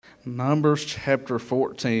Numbers chapter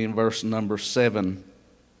 14, verse number 7.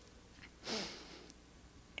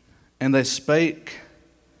 And they spake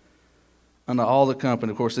unto all the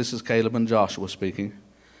company. Of course, this is Caleb and Joshua speaking.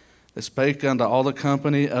 They spake unto all the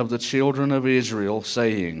company of the children of Israel,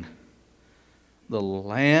 saying, the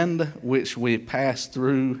land which we passed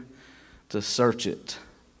through to search it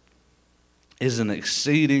is an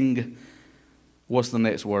exceeding, what's the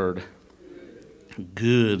next word?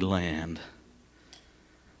 Good land.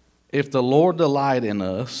 If the Lord delight in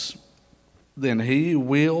us, then he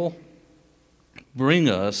will bring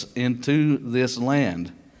us into this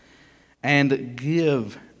land and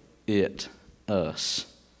give it us,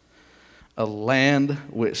 a land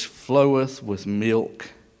which floweth with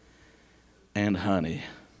milk and honey.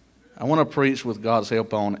 I want to preach with God's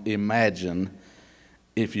help on imagine,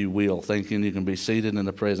 if you will, thinking you can be seated in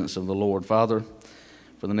the presence of the Lord. Father,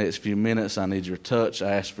 for the next few minutes, I need your touch.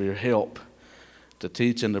 I ask for your help to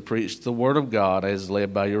teach and to preach the Word of God as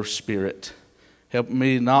led by your Spirit. Help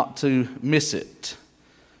me not to miss it,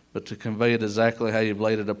 but to convey it exactly how you've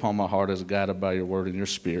laid it upon my heart as guided by your Word and your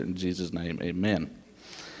Spirit. In Jesus' name, amen.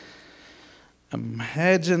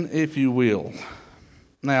 Imagine, if you will.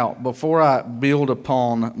 Now, before I build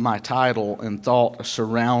upon my title and thought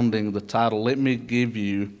surrounding the title, let me give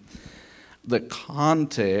you the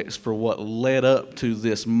context for what led up to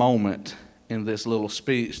this moment in this little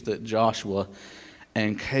speech that Joshua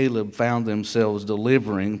and Caleb found themselves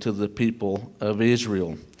delivering to the people of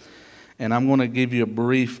Israel. And I'm going to give you a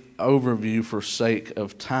brief overview for sake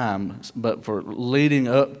of time, but for leading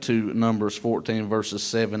up to Numbers 14, verses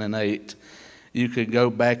 7 and 8, you could go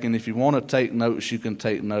back, and if you want to take notes, you can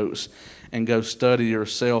take notes and go study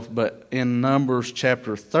yourself. But in Numbers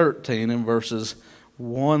chapter 13, in verses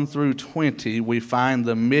 1 through 20, we find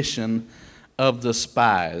the mission of the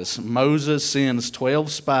spies. Moses sends 12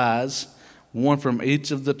 spies, one from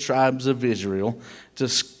each of the tribes of Israel, to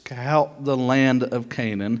scout the land of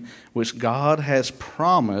Canaan, which God has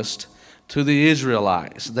promised to the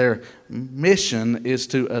Israelites. Their mission is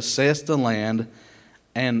to assess the land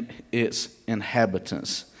and its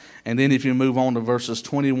inhabitants. And then if you move on to verses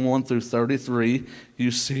 21 through 33,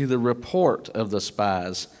 you see the report of the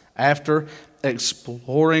spies. After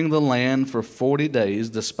exploring the land for 40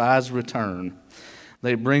 days, the spies return.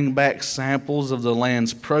 They bring back samples of the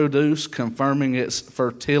land's produce, confirming its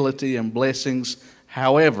fertility and blessings.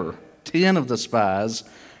 However, 10 of the spies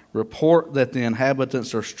report that the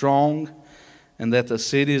inhabitants are strong and that the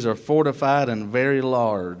cities are fortified and very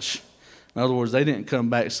large. In other words, they didn't come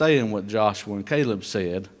back saying what Joshua and Caleb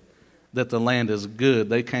said, that the land is good.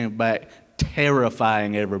 They came back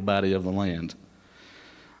terrifying everybody of the land.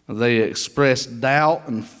 They expressed doubt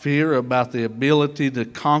and fear about the ability to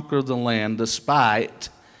conquer the land despite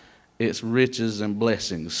its riches and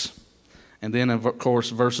blessings. And then, of course,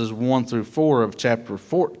 verses 1 through 4 of chapter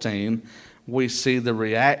 14, we see the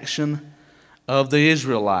reaction of the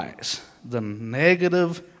Israelites. The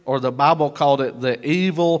negative, or the Bible called it the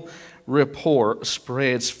evil report,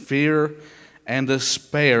 spreads fear and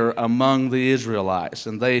despair among the Israelites.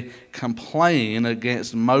 And they complain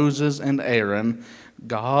against Moses and Aaron,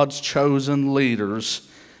 God's chosen leaders,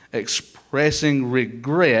 expressing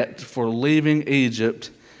regret for leaving Egypt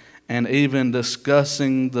and even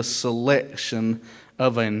discussing the selection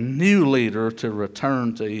of a new leader to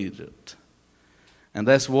return to Egypt. And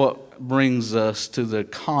that's what brings us to the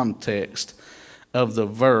context of the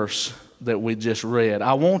verse that we just read.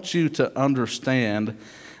 I want you to understand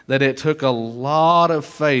that it took a lot of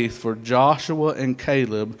faith for Joshua and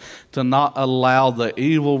Caleb to not allow the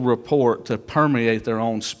evil report to permeate their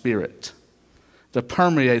own spirit, to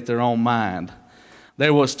permeate their own mind.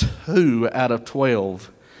 There was 2 out of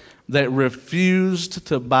 12 that refused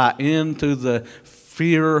to buy into the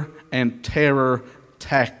fear and terror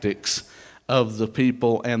tactics of the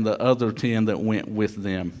people and the other 10 that went with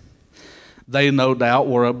them. They no doubt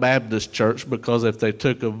were a Baptist church because if they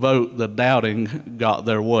took a vote, the doubting got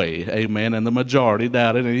their way. Amen. And the majority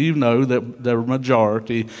doubted. And you know that the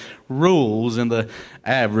majority rules in the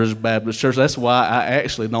average Baptist church. That's why I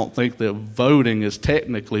actually don't think that voting is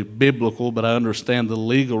technically biblical, but I understand the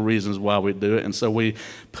legal reasons why we do it. And so we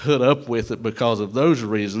put up with it because of those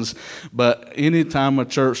reasons. But anytime a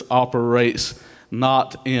church operates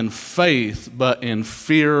not in faith, but in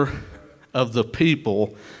fear of the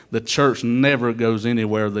people, the church never goes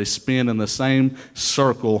anywhere. They spin in the same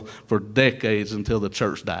circle for decades until the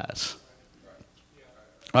church dies.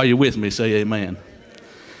 Are you with me? Say amen.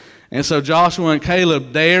 And so Joshua and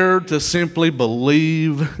Caleb dared to simply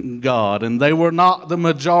believe God. And they were not the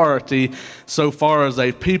majority so far as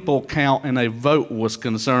a people count and a vote was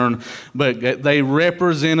concerned, but they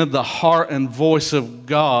represented the heart and voice of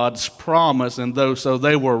God's promise. And so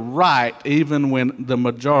they were right even when the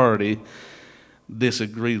majority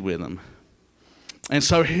disagreed with them. And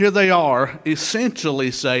so here they are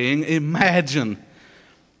essentially saying, imagine,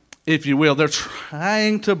 if you will, they're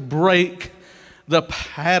trying to break the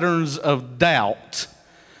patterns of doubt,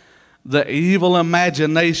 the evil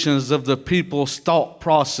imaginations of the people's thought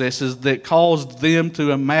processes that caused them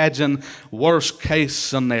to imagine worst case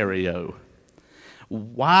scenario.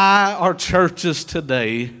 Why are churches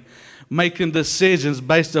today making decisions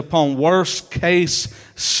based upon worst case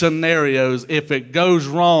scenarios? If it goes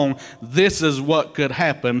wrong, this is what could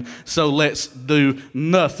happen, so let's do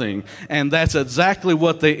nothing. And that's exactly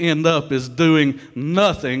what they end up, is doing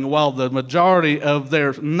nothing, while the majority of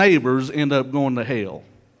their neighbors end up going to hell.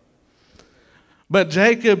 But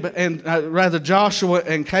Joshua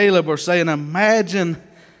and Caleb are saying, imagine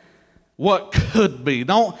what could be.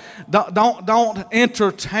 Don't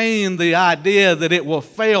entertain the idea that it will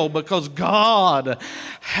fail, because God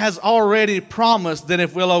has already promised that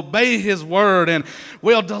if we'll obey His word and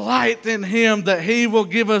we'll delight in Him, that He will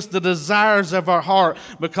give us the desires of our heart,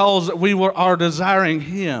 because we are desiring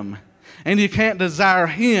Him. And you can't desire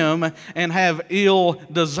Him and have ill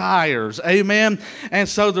desires. Amen? And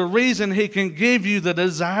so the reason He can give you the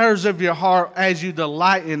desires of your heart as you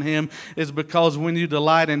delight in Him is because when you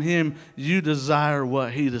delight in Him, you desire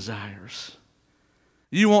what He desires.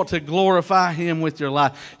 You want to glorify Him with your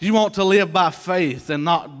life. You want to live by faith and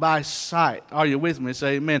not by sight. Are you with me?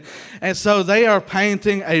 Say amen. And so they are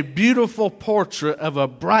painting a beautiful portrait of a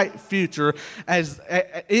bright future as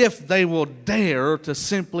if they will dare to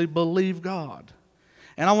simply believe God.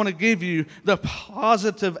 And I want to give you the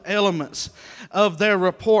positive elements of their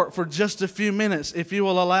report for just a few minutes, if you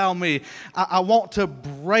will allow me. I want to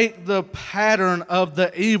break the pattern of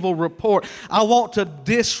the evil report. I want to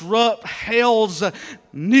disrupt hell's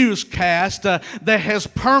newscast that has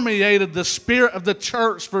permeated the spirit of the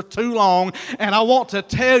church for too long. And I want to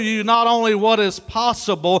tell you not only what is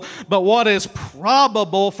possible, but what is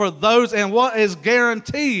probable for those, and what is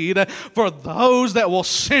guaranteed for those that will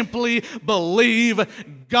simply believe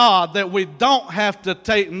God, that we don't have to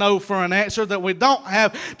take no for an answer, that we don't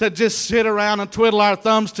have to just sit around and twiddle our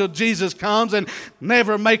thumbs till Jesus comes and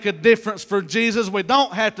never make a difference for Jesus. We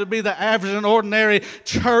don't have to be the average and ordinary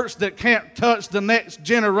church that can't touch the next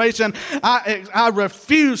generation. I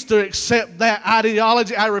refuse to accept that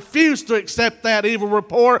ideology. I refuse to accept that evil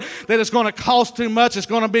report that it's going to cost too much, it's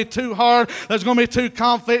going to be too hard, there's going to be too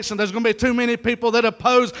conflicts, and there's going to be too many people that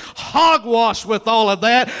oppose. Hogwash with all of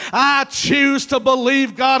that. I choose to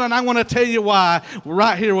believe God, and I'm going to tell you why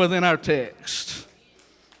right here within our text.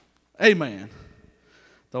 Amen.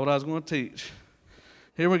 Thought I was going to teach.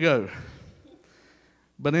 Here we go.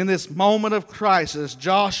 But in this moment of crisis,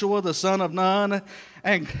 Joshua the son of Nun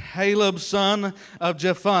and Caleb son of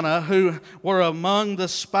Jephunneh, who were among the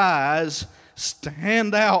spies,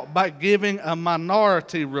 stand out by giving a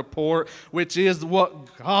minority report, which is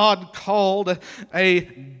what God called a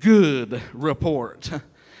good report.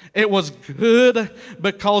 It was good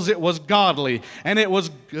because it was godly, and it was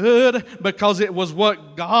good because it was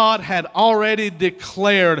what God had already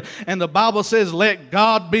declared. And the Bible says, let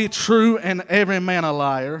God be true and every man a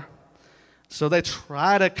liar. So they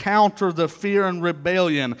try to counter the fear and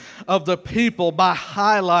rebellion of the people by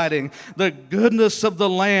highlighting the goodness of the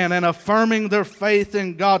land and affirming their faith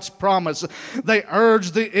in God's promise. They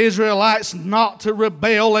urge the Israelites not to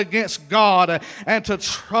rebel against God and to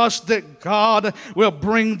trust that God will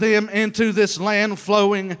bring them into this land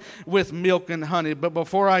flowing with milk and honey. But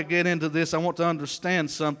before I get into this, I want to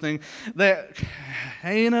understand something, that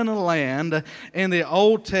Canaan land in the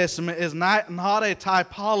Old Testament is not a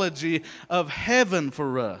typology of heaven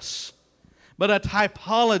for us, but a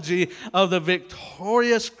typology of the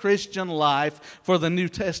victorious Christian life for the New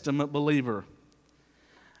Testament believer.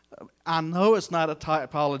 I know it's not a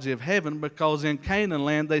typology of heaven because in Canaan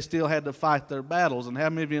land they still had to fight their battles. And how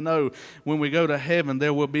many of you know when we go to heaven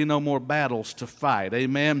there will be no more battles to fight?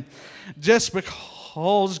 Amen. Just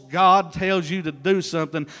because God tells you to do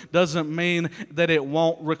something doesn't mean that it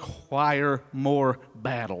won't require more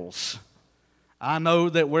battles. I know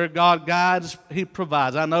that where God guides, He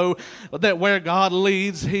provides. I know that where God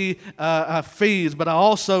leads, He feeds. But I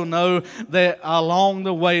also know that along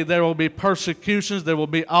the way there will be persecutions, there will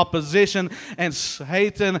be opposition, and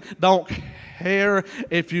Satan don't care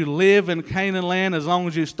if you live in Canaan land as long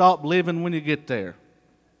as you stop living when you get there.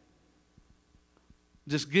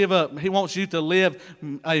 Just give up. He wants you to live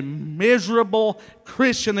a miserable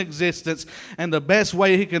Christian existence. And the best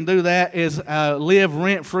way he can do that is live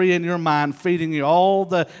rent-free in your mind, feeding you all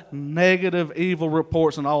the negative, evil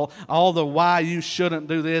reports and all the why you shouldn't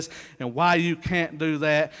do this and why you can't do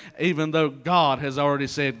that, even though God has already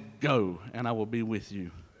said, go, and I will be with you.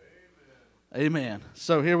 Amen.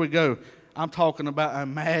 So here we go. I'm talking about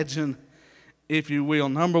imagine, if you will.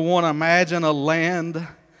 Number one, imagine a land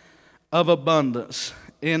of abundance.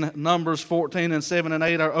 In Numbers 14 and 7 and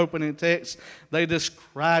 8, our opening text, they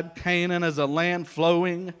describe Canaan as a land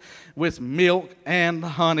flowing with milk and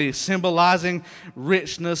honey, symbolizing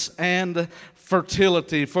richness and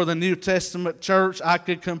fertility. For the New Testament church, I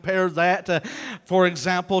could compare that, for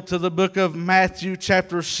example, to the book of Matthew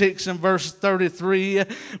chapter 6 and verse 33,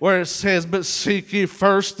 where it says, but seek ye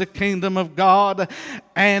first the kingdom of God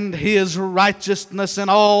and his righteousness, and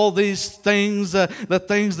all these things, the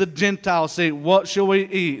things the Gentiles seek. What shall we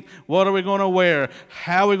eat? What are we going to wear?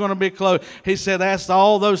 How are we going to be clothed? He said that's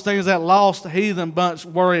all those things that lost heathen bunch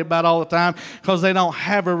worry about all the time because they don't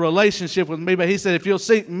have a relationship with me. But he said if you'll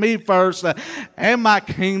seek me first and my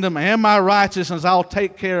kingdom and my righteousness, I'll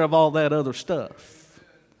take care of all that other stuff.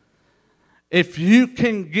 If you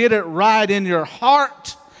can get it right in your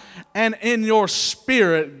heart and in your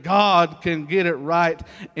spirit, God can get it right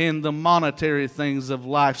in the monetary things of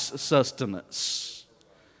life's sustenance.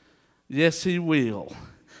 Yes, he will.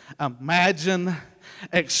 Imagine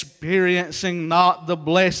experiencing not the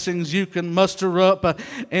blessings you can muster up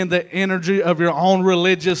in the energy of your own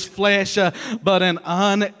religious flesh, but an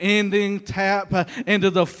unending tap into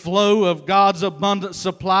the flow of God's abundant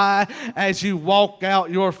supply as you walk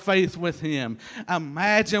out your faith with him.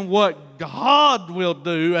 Imagine what God will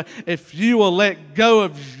do if you will let go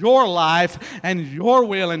of your life and your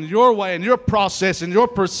will and your way and your process and your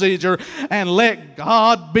procedure and let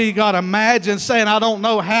God be God. Imagine saying, I don't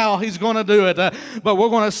know how he's going to do it, but we're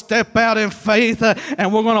going to step out in faith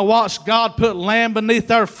and we're going to watch God put land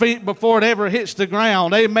beneath our feet before it ever hits the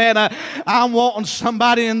ground. Amen. I'm wanting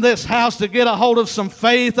somebody in this house to get a hold of some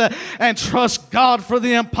faith and trust God for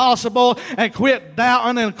the impossible and quit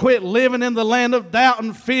doubting and quit living in the land of doubt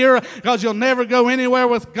and fear, because you'll never go anywhere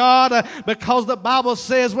with God, because the Bible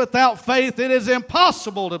says without faith it is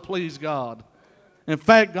impossible to please God. In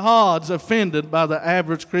fact, God's offended by the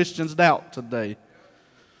average Christian's doubt today.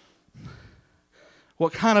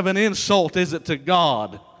 What kind of an insult is it to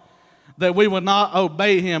God that we would not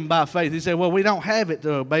obey him by faith? He said, well, we don't have it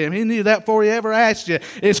to obey him. He knew that before he ever asked you.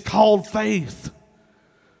 It's called faith.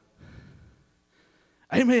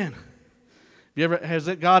 Amen. Has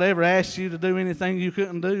God ever asked you to do anything you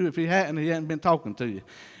couldn't do? If he hadn't been talking to you.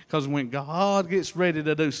 Because when God gets ready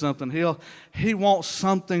to do something, he wants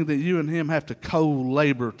something that you and him have to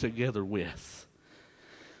co-labor together with.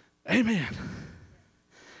 Amen.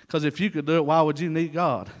 Because if you could do it, why would you need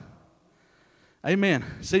God? Amen.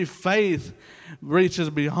 See, faith reaches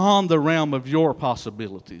beyond the realm of your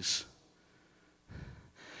possibilities.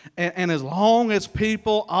 And as long as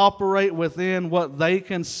people operate within what they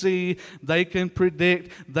can see, they can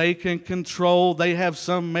predict, they can control, they have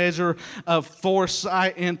some measure of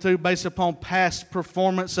foresight into based upon past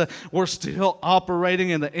performance, we're still operating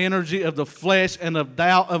in the energy of the flesh and of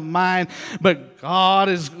doubt of mind. But God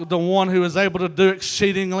is the one who is able to do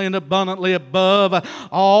exceedingly and abundantly above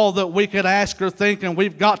all that we could ask or think. And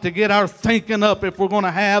we've got to get our thinking up if we're going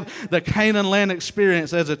to have the Canaan land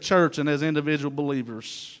experience as a church and as individual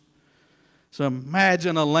believers. So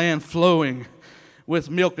imagine a land flowing with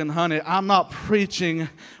milk and honey. I'm not preaching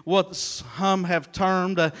what some have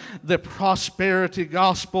termed the prosperity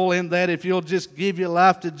gospel, in that if you'll just give your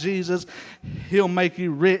life to Jesus, he'll make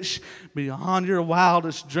you rich beyond your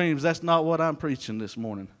wildest dreams. That's not what I'm preaching this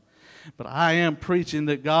morning. But I am preaching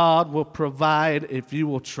that God will provide if you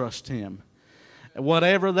will trust him.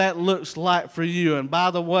 Whatever that looks like for you. And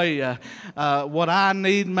by the way, what I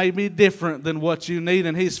need may be different than what you need,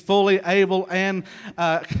 and he's fully able and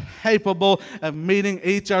capable of meeting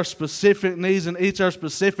each our specific needs and each our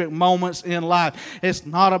specific moments in life. It's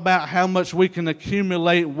not about how much we can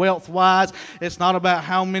accumulate wealth-wise. It's not about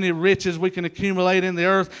how many riches we can accumulate in the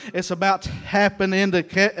earth. It's about tapping into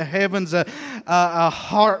heaven's a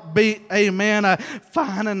heartbeat, amen,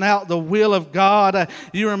 finding out the will of God.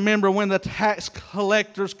 You remember when the tax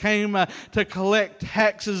collectors came to collect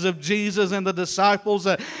taxes of Jesus and the disciples.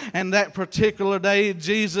 And that particular day,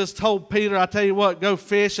 Jesus told Peter, I tell you what, go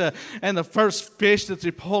fish. And the first fish that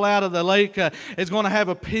you pull out of the lake is going to have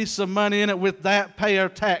a piece of money in it. With that, pay our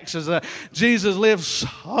taxes. Jesus lived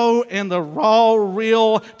so in the raw,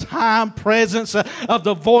 real-time presence of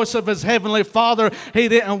the voice of his heavenly Father. He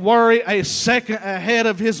didn't worry a second ahead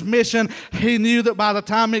of his mission. He knew that by the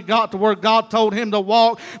time he got to where God told him to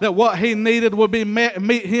walk, that what he needed would be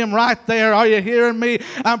meet him right there. Are you hearing me?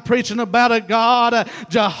 I'm preaching about a God,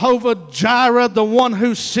 Jehovah Jireh, the one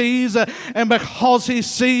who sees, and because he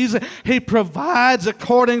sees, he provides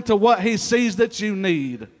according to what he sees that you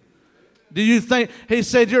need. Do you think, he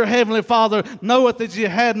said, your heavenly Father knoweth that you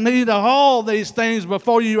had need of all these things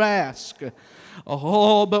before you ask.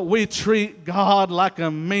 Oh, but we treat God like a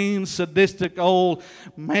mean, sadistic old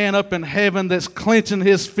man up in heaven that's clenching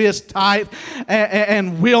his fist tight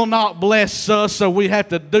and will not bless us, so we have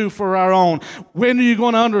to do for our own. When are you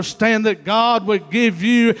going to understand that God would give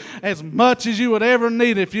you as much as you would ever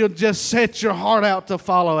need if you'll just set your heart out to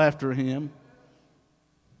follow after him?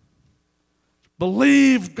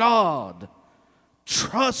 Believe God.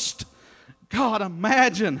 Trust God.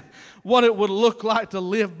 Imagine what it would look like to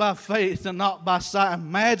live by faith and not by sight.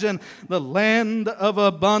 Imagine the land of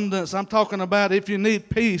abundance. I'm talking about if you need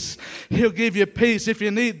peace, he'll give you peace. If you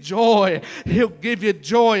need joy, he'll give you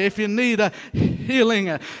joy. If you need a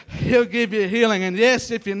healing, he'll give you healing. And yes,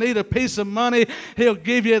 if you need a piece of money, he'll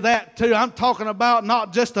give you that too. I'm talking about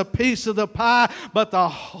not just a piece of the pie, but the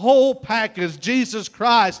whole package. Jesus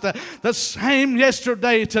Christ, the same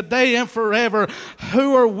yesterday, today, and forever.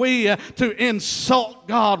 Who are we to insult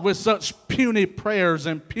God with such puny prayers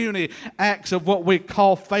and puny acts of what we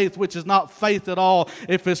call faith, which is not faith at all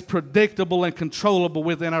if it's predictable and controllable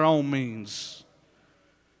within our own means?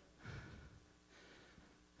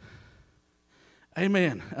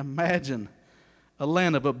 Amen. Imagine a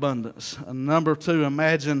land of abundance. Number two,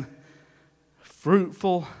 imagine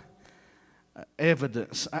fruitful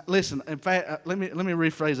evidence. Listen, in fact, let me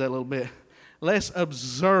rephrase that a little bit. Let's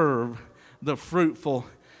observe the fruitful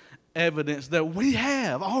evidence that we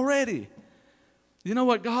have already. You know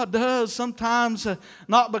what God does sometimes,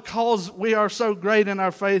 not because we are so great in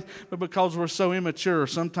our faith, but because we're so immature.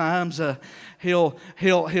 Sometimes he'll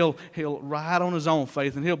ride on his own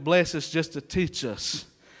faith, and he'll bless us just to teach us,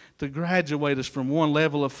 to graduate us from one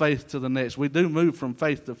level of faith to the next. We do move from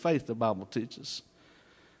faith to faith, the Bible teaches,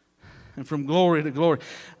 and from glory to glory.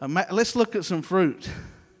 Let's look at some fruit.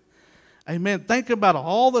 Amen. Think about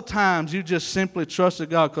all the times you just simply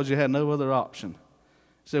trusted God because you had no other option. You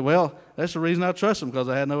say, well, that's the reason I trust him, because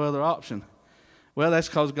I had no other option. Well, that's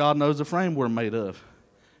because God knows the frame we're made of.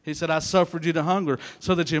 He said, I suffered you to hunger,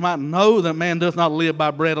 so that you might know that man doth not live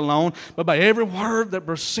by bread alone, but by every word that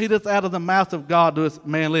proceedeth out of the mouth of God doeth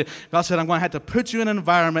man live. God said, I'm going to have to put you in an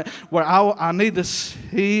environment where I need to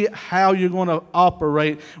see how you're going to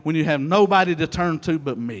operate when you have nobody to turn to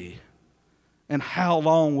but me. And how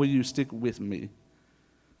long will you stick with me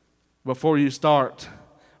before you start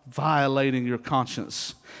violating your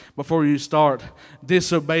conscience, before you start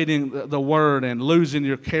disobeying the word and losing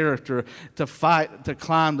your character to fight, to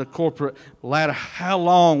climb the corporate ladder? How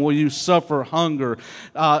long will you suffer hunger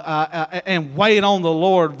and wait on the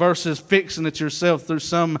Lord versus fixing it yourself through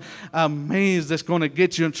some means that's going to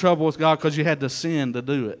get you in trouble with God because you had to sin to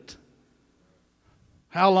do it?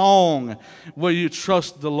 How long will you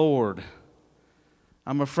trust the Lord?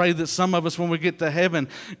 I'm afraid that some of us, when we get to heaven,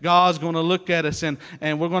 God's going to look at us and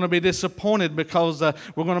we're going to be disappointed because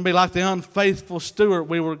we're going to be like the unfaithful steward.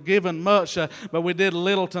 We were given much, but we did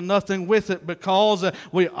little to nothing with it because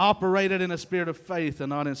we operated in a spirit of faith and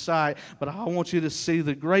not in sight. But I want you to see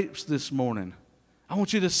the grapes this morning. I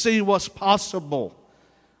want you to see what's possible.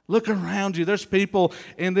 Look around you. There's people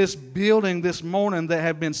in this building this morning that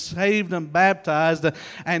have been saved and baptized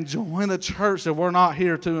and joined the church that were not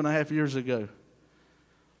here 2.5 years ago.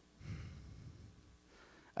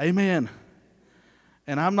 Amen.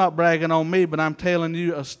 And I'm not bragging on me, but I'm telling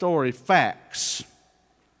you a story, facts.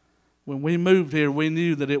 When we moved here, we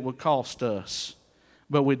knew that it would cost us.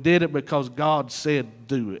 But we did it because God said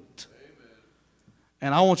do it. Amen.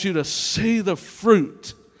 And I want you to see the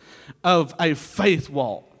fruit of a faith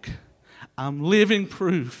walk. I'm living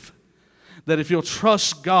proof that if you'll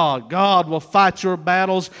trust God, God will fight your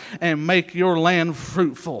battles and make your land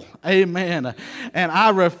fruitful. Amen. And I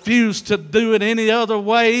refuse to do it any other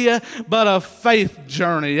way but a faith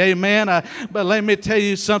journey. Amen. But let me tell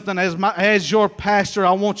you something. As your pastor,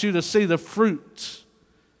 I want you to see the fruit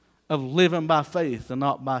of living by faith and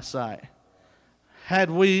not by sight. Had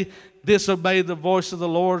we disobeyed the voice of the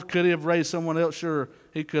Lord? Could he have raised someone else? Sure,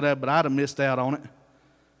 he could have, but I'd have missed out on it.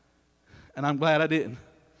 And I'm glad I didn't.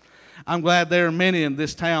 I'm glad there are many in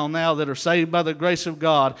this town now that are saved by the grace of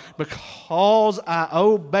God because I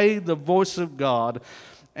obeyed the voice of God.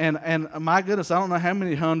 And my goodness, I don't know how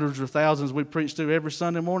many hundreds or thousands we preach to every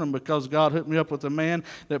Sunday morning because God hooked me up with a man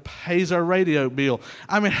that pays our radio bill.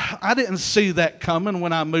 I mean, I didn't see that coming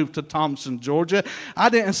when I moved to Thompson, Georgia. I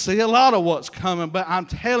didn't see a lot of what's coming, but I'm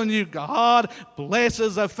telling you, God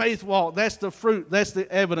blesses a faith walk. That's the fruit. That's the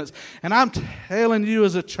evidence. And I'm telling you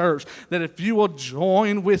as a church that if you will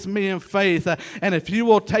join with me in faith and if you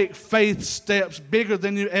will take faith steps bigger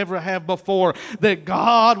than you ever have before, that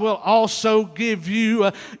God will also give you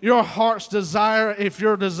your heart's desire, if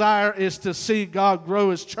your desire is to see God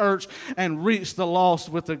grow His church and reach the lost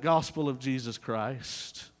with the gospel of Jesus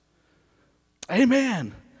Christ.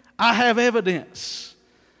 Amen. I have evidence.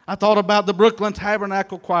 I thought about the Brooklyn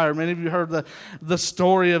Tabernacle Choir. Many of you heard the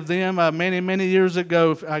story of them many years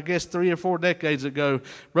ago, I guess 3 or 4 decades ago.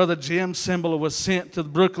 Brother Jim Cymbala was sent to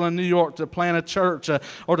Brooklyn, New York to plant a church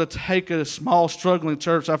or to take a small struggling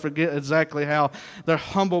church. I forget exactly how their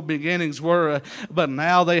humble beginnings were, but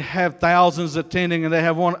now they have thousands attending and they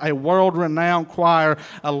have a world-renowned choir.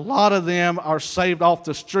 A lot of them are saved off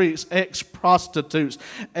the streets, ex-prostitutes,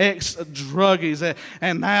 ex-druggies,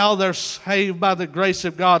 and now they're saved by the grace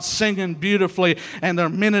of God, singing beautifully, and they're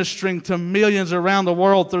ministering to millions around the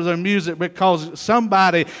world through their music because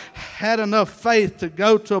somebody had enough faith to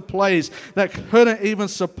go to a place that couldn't even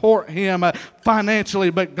support him financially,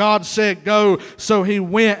 but God said go, so he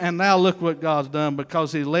went, and now look what God's done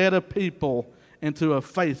because he led a people into a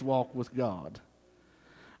faith walk with God.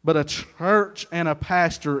 But a church and a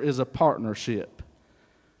pastor is a partnership.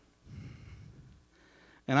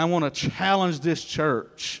 And I want to challenge this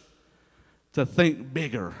church to think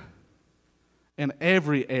bigger in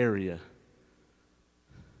every area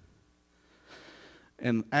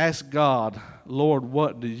and ask God, Lord,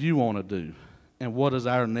 what do you want to do? And what is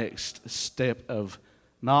our next step of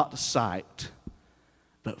not sight,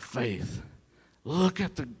 but faith? Look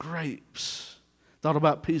at the grapes. Thought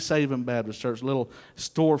about Peace Haven Baptist Church, little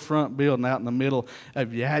storefront building out in the middle of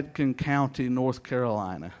Yadkin County, North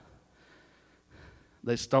Carolina.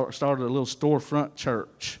 They started a little storefront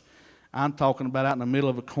church. I'm talking about out in the middle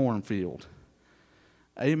of a cornfield.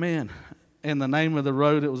 Amen. And the name of the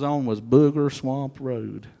road it was on was Booger Swamp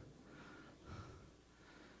Road.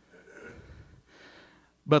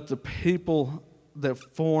 But the people that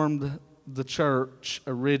formed the church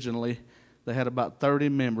originally, they had about 30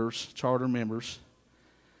 members, charter members,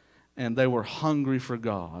 and they were hungry for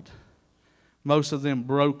God. Most of them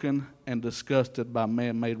broken and disgusted by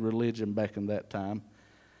man-made religion back in that time,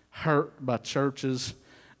 hurt by churches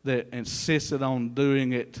that insisted on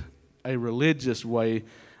doing it a religious way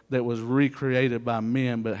that was recreated by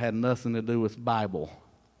men but had nothing to do with Bible.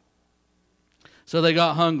 So they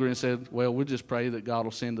got hungry and said, well, we'll just pray that God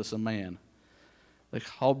will send us a man. They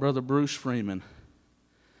called Brother Bruce Freeman.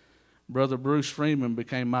 Brother Bruce Freeman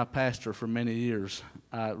became my pastor for many years.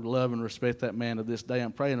 I love and respect that man to this day.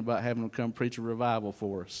 I'm praying about having him come preach a revival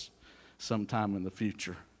for us sometime in the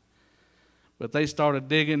future. But they started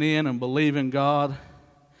digging in and believing God.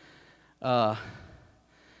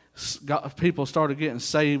 People started getting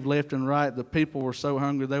saved left and right. The people were so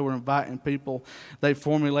hungry, they were inviting people. They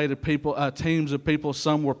formulated teams of people.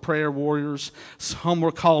 Some were prayer warriors. Some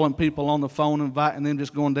were calling people on the phone, inviting them,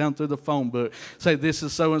 just going down through the phone book. Say, this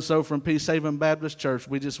is so-and-so from Peace Haven Baptist Church.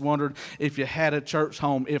 We just wondered if you had a church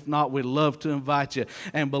home. If not, we'd love to invite you.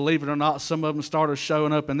 And believe it or not, some of them started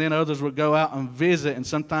showing up, and then others would go out and visit, and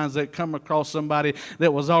sometimes they'd come across somebody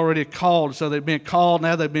that was already called. So they'd been called,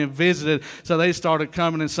 now they've been visited. So they started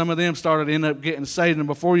coming, and some of them started end up getting saved, and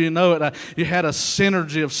before you know it, you had a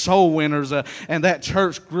synergy of soul winners, and that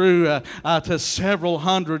church grew to several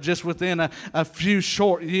hundred just within a few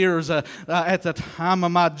short years. At the time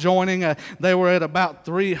of my joining, they were at about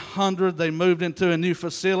 300. They moved into a new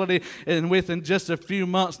facility, and within just a few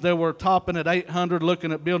months, they were topping at 800,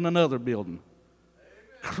 looking at building another building.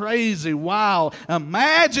 Crazy, wow.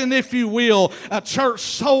 Imagine, if you will, a church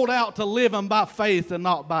sold out to living by faith and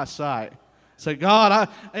not by sight. Say, God,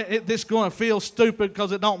 this is going to feel stupid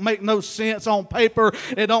because it don't make no sense on paper.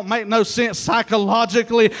 It don't make no sense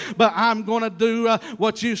psychologically, but I'm going to do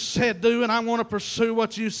what you said do, and I want to pursue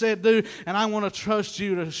what you said do, and I want to trust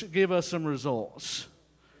you to give us some results.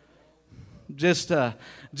 Just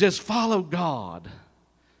follow God.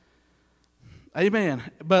 Amen.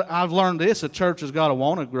 But I've learned this: a church has got to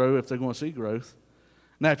want to grow if they're going to see growth.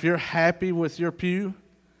 Now, if you're happy with your pew,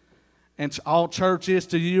 and all church is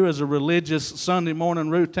to you is a religious Sunday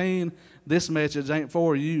morning routine, this message ain't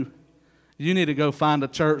for you. You need to go find a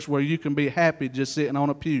church where you can be happy just sitting on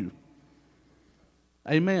a pew.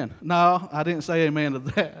 Amen. No, I didn't say amen to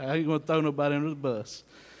that. I ain't going to throw nobody under the bus.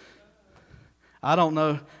 I don't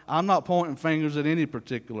know. I'm not pointing fingers at any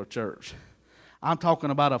particular church. I'm talking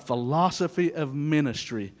about a philosophy of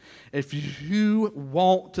ministry. If you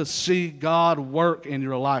want to see God work in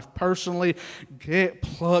your life personally, get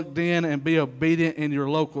plugged in and be obedient in your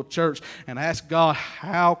local church and ask God,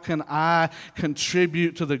 how can I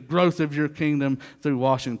contribute to the growth of your kingdom through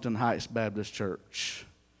Washington Heights Baptist Church?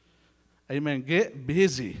 Amen. Get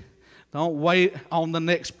busy. Don't wait on the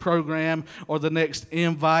next program or the next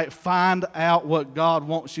invite. Find out what God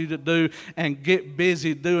wants you to do and get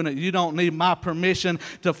busy doing it. You don't need my permission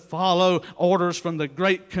to follow orders from the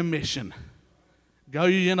Great Commission. Go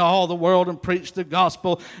ye into all the world and preach the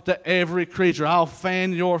gospel to every creature. I'll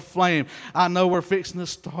fan your flame. I know we're fixing to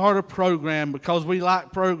start a program because we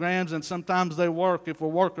like programs and sometimes they work if we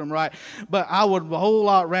work them right. But I would a whole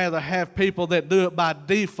lot rather have people that do it by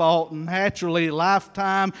default, naturally,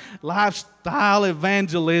 lifestyle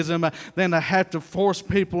evangelism than to have to force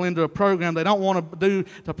people into a program they don't want to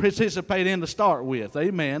participate in to start with.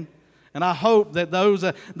 Amen. And I hope that those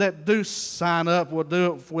that do sign up will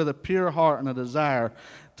do it with a pure heart and a desire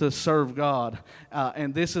to serve God.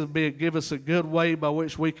 And this will give us a good way by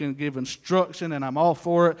which we can give instruction, and I'm all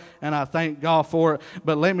for it, and I thank God for it.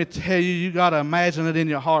 But let me tell you, you got to imagine it in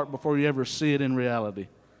your heart before you ever see it in reality.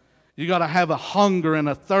 You got to have a hunger and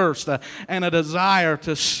a thirst and a desire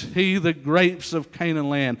to see the grapes of Canaan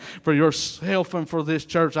land for yourself and for this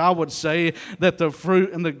church. I would say that the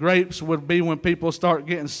fruit and the grapes would be when people start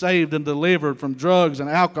getting saved and delivered from drugs and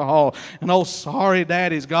alcohol and old sorry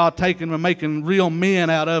daddies, God taking them and making real men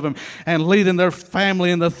out of them and leading their family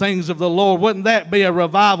in the things of the Lord. Wouldn't that be a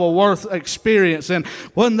revival worth experiencing?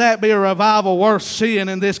 Wouldn't that be a revival worth seeing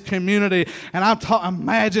in this community? And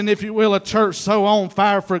imagine, if you will, a church so on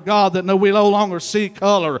fire for God that we no longer see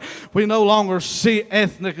color. We no longer see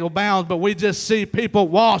ethnical bounds, but we just see people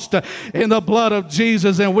washed in the blood of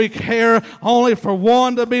Jesus, and we care only for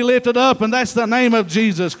one to be lifted up, and that's the name of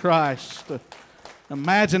Jesus Christ.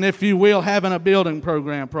 Imagine, if you will, having a building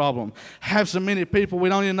program problem. Have so many people we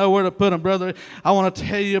don't even know where to put them. Brother, I want to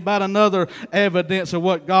tell you about another evidence of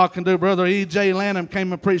what God can do. Brother E.J. Lanham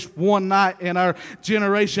came and preached one night in our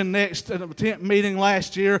Generation Next tent meeting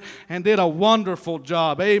last year and did a wonderful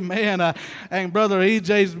job. Amen. And Brother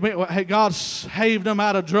E.J.'s, God saved him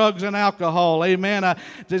out of drugs and alcohol. Amen.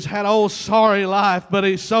 Just had an old sorry life, but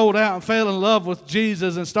he sold out and fell in love with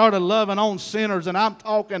Jesus and started loving on sinners. And I'm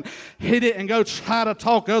talking, he didn't go try to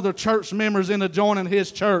talk other church members into joining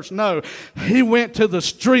his church. No, he went to the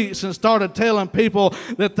streets and started telling people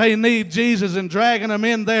that they need Jesus and dragging them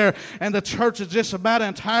in there. And the church is just about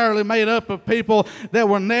entirely made up of people that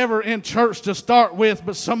were never in church to start with,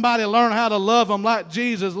 but somebody learned how to love them like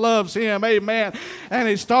Jesus loves him. Amen. And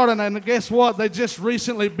he started, and guess what? They just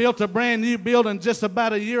recently built a brand new building just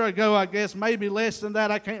about a year ago, I guess, maybe less than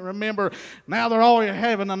that. I can't remember. Now they're all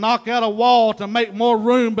having to knock out a wall to make more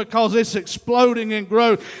room because it's exploding in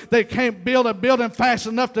growth. They can't build a building fast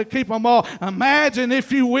enough to keep them all. Imagine,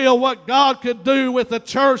 if you will, what God could do with a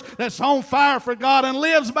church that's on fire for God and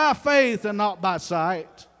lives by faith and not by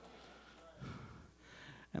sight.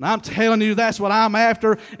 And I'm telling you, that's what I'm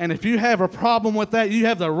after. And if you have a problem with that, you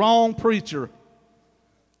have the wrong preacher.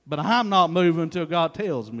 But I'm not moving until God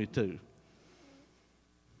tells me to.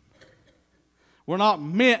 We're not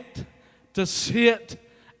meant to sit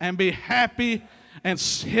and be happy and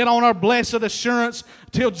sit on our blessed assurance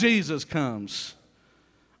till Jesus comes.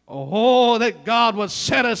 Oh, that God would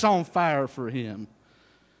set us on fire for him.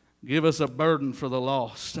 Give us a burden for the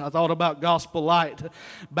lost. I thought about Gospel Light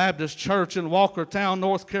Baptist Church in Walkertown,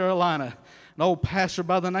 North Carolina. An old pastor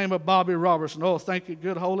by the name of Bobby Robertson. Oh, thank you,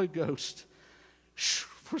 good Holy Ghost,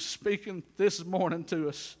 for speaking this morning to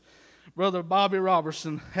us. Brother Bobby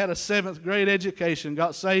Robertson had a 7th grade education,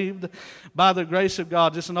 got saved by the grace of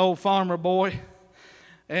God, just an old farmer boy.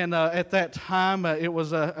 And at that time, it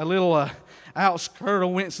was a little outskirt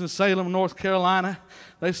of Winston-Salem, North Carolina.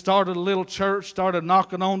 They started a little church, started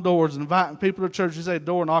knocking on doors, inviting people to church. He said,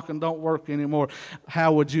 door knocking don't work anymore.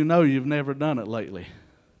 How would you know you've never done it lately?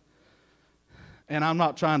 And I'm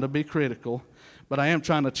not trying to be critical, but I am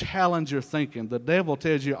trying to challenge your thinking. The devil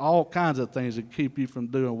tells you all kinds of things that keep you from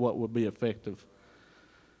doing what would be effective.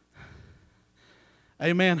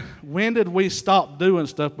 Amen. When did we stop doing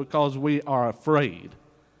stuff because we are afraid?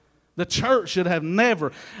 The church should have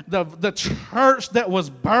never. The church that was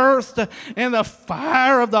birthed in the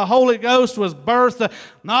fire of the Holy Ghost was birthed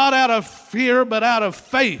not out of fear but out of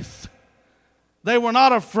faith. They were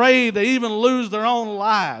not afraid to even lose their own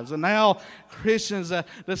lives. And now Christians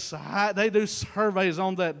decide, they do surveys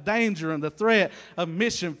on that danger and the threat of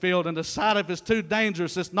mission field and decide if it's too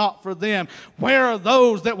dangerous, it's not for them. Where are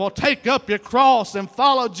those that will take up your cross and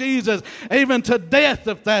follow Jesus even to death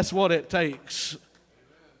if that's what it takes?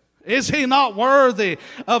 Is He not worthy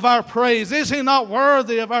of our praise? Is He not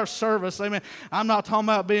worthy of our service? Amen. I'm not talking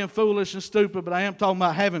about being foolish and stupid, but I am talking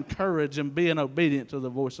about having courage and being obedient to the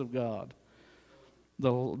voice of God.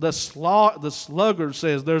 The sluggard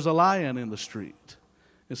says there's a lion in the street.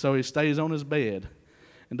 And so he stays on his bed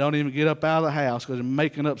and don't even get up out of the house because he's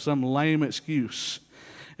making up some lame excuse.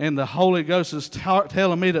 And the Holy Ghost is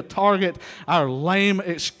telling me to target our lame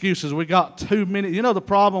excuses. We got too many. You know, the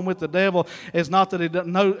problem with the devil is not that he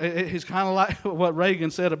doesn't know. He's kind of like what Reagan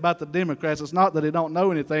said about the Democrats. It's not that he don't know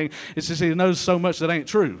anything. It's just he knows so much that ain't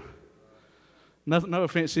true. No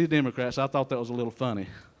offense to you Democrats. I thought that was a little funny.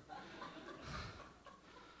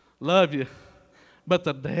 Love you. But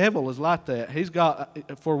the devil is like that. He's got,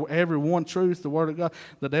 for every one truth, the Word of God,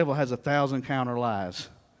 the devil has 1,000 counter lies.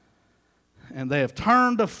 And they have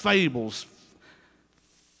turned to fables,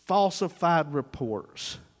 falsified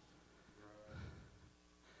reports.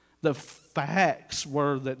 The facts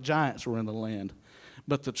were that giants were in the land.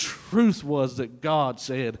 But the truth was that God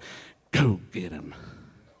said, go get him.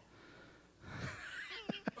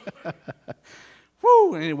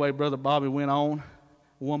 Whew. Anyway, Brother Bobby went on.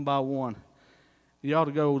 One by one. You ought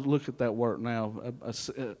to go look at that work now.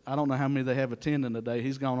 I don't know how many they have attending today.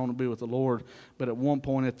 He's gone on to be with the Lord. But at one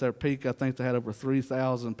point at their peak, I think they had over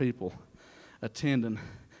 3,000 people attending,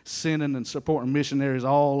 sending and supporting missionaries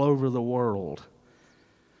all over the world.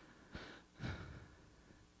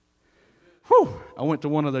 Whew. I went to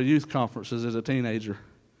one of their youth conferences as a teenager.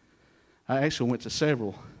 I actually went to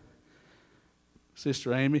several.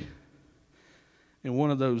 Sister Amy, in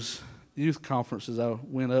one of those youth conferences, I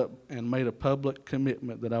went up and made a public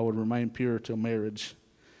commitment that I would remain pure till marriage.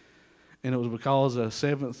 And it was because a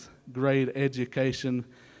 7th grade education,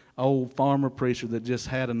 old farmer preacher that just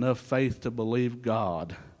had enough faith to believe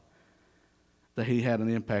God, that he had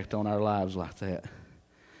an impact on our lives like that.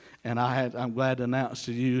 And I'm glad to announce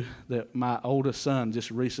to you that my oldest son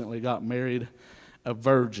just recently got married a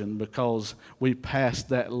virgin, because we passed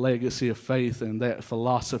that legacy of faith and that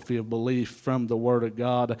philosophy of belief from the Word of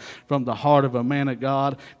God, from the heart of a man of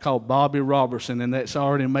God called Bobby Robertson, and that's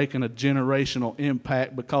already making a generational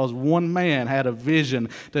impact because one man had a vision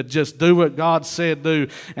to just do what God said do,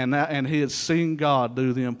 and he had seen God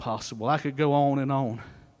do the impossible. I could go on and on.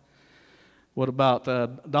 What about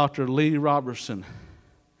Dr. Lee Robertson,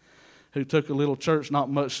 who took a little church not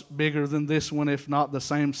much bigger than this one, if not the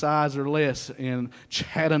same size or less, in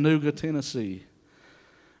Chattanooga, Tennessee.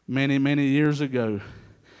 Many, many years ago,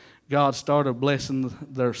 God started blessing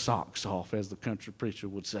their socks off, as the country preacher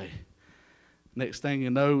would say. Next thing you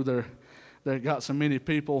know, they got so many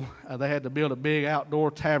people, they had to build a big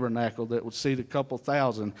outdoor tabernacle that would seat a couple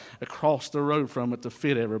thousand across the road from it to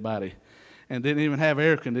fit everybody. And didn't even have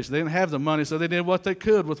air conditioning. They didn't have the money, so they did what they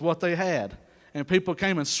could with what they had. And people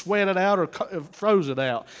came and sweat it out or froze it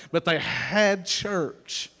out. But they had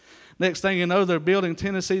church. Next thing you know, they're building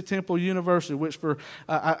Tennessee Temple University, which for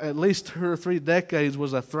at least 2 or 3 decades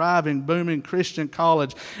was a thriving, booming Christian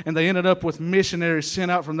college. And they ended up with missionaries sent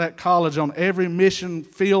out from that college on every mission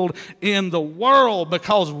field in the world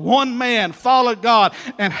because one man followed God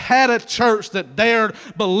and had a church that dared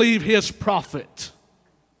believe his prophet.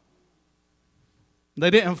 They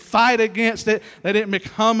didn't fight against it. They didn't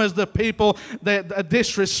become as the people that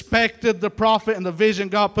disrespected the prophet and the vision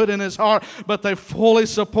God put in his heart, but they fully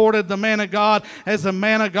supported the man of God as the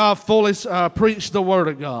man of God fully preached the word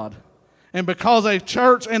of God. And because a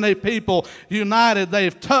church and a people united,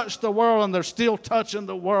 they've touched the world, and they're still touching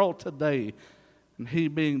the world today. And he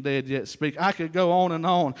being dead yet speak. I could go on and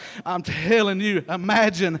on. I'm telling you,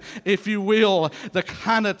 imagine, if you will, the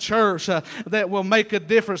kind of church that will make a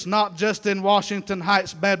difference, not just in Washington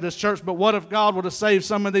Heights Baptist Church, but what if God would have saved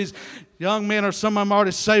some of these young men, or some of them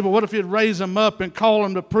already saved, but what if you'd raise them up and call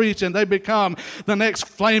them to preach, and they become the next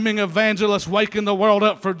flaming evangelist waking the world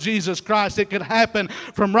up for Jesus Christ? It could happen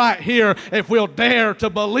from right here if we'll dare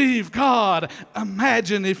to believe God.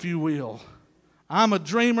 Imagine, if you will. I'm a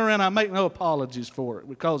dreamer, and I make no apologies for it,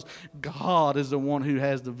 because God is the one who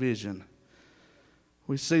has the vision.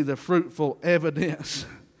 We see the fruitful evidence.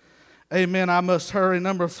 Amen. I must hurry.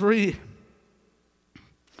 Number 3.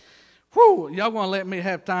 Whew, y'all want to let me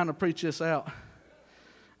have time to preach this out?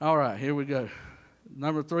 All right, here we go.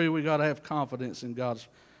 Number 3, we got to have confidence in God's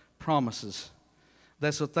promises.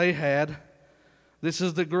 That's what they had. This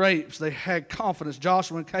is the grapes. They had confidence.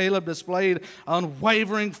 Joshua and Caleb displayed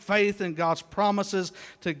unwavering faith in God's promises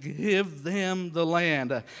to give them the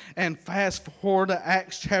land. And fast forward to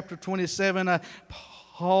Acts chapter 27.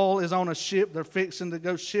 Paul is on a ship. They're fixing to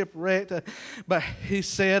go shipwrecked. But he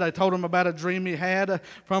said, I told him about a dream he had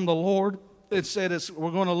from the Lord. It said,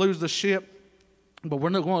 we're going to lose the ship, but we're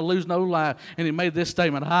not going to lose no life. And he made this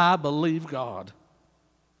statement, I believe God.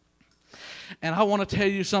 And I want to tell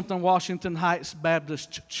you something, Washington Heights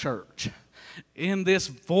Baptist Church. In this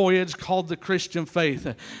voyage called the Christian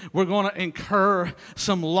faith, we're going to incur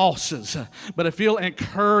some losses. But if you'll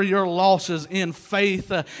incur your losses in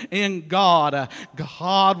faith in God,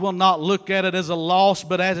 God will not look at it as a loss,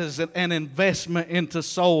 but as an investment into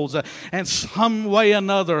souls. And some way or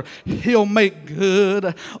another, He'll make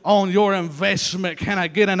good on your investment. Can I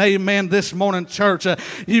get an amen this morning, church?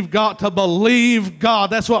 You've got to believe God.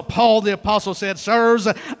 That's what Paul the Apostle said. Sirs,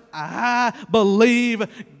 I believe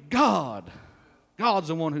God. God's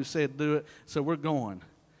the one who said do it, so we're going.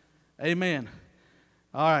 Amen.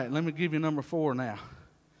 All right, let me give you number 4 now.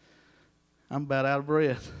 I'm about out of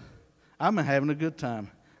breath. I'm having a good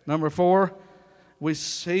time. Number 4, we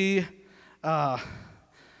see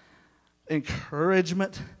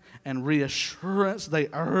encouragement and reassurance. They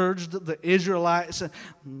urged the Israelites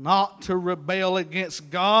not to rebel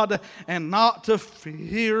against God and not to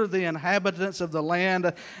fear the inhabitants of the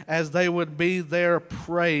land, as they would be their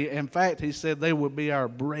prey. In fact, he said they would be our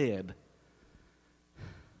bread.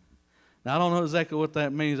 Now, I don't know exactly what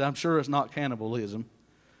that means. I'm sure it's not cannibalism.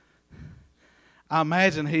 I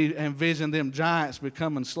imagine he envisioned them giants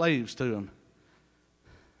becoming slaves to him,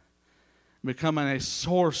 becoming a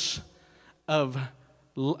source of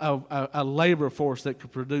a labor force that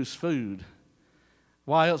could produce food.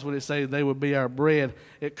 Why else would it say they would be our bread?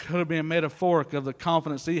 It could have been metaphoric of the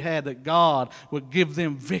confidence he had that God would give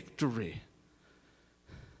them victory.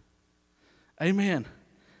 Amen.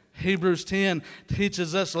 Hebrews 10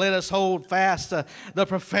 teaches us, let us hold fast the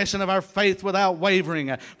profession of our faith without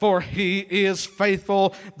wavering, for He is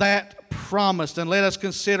faithful that promised. And let us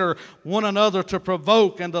consider one another to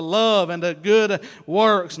provoke and to love and to good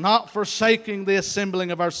works, not forsaking the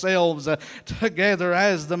assembling of ourselves together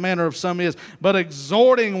as the manner of some is, but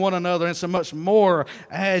exhorting one another, and so much more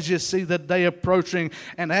as you see the day approaching.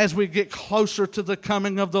 And as we get closer to the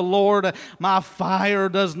coming of the Lord, my fire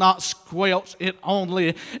does not squelch, it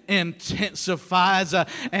only intensifies.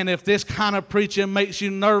 And if this kind of preaching makes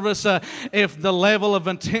you nervous, if the level of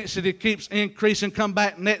intensity keeps increasing, come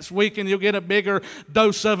back next week and you'll get a bigger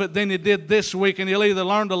dose of it than you did this week. And you'll either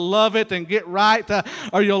learn to love it and get right,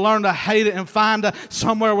 or you'll learn to hate it and find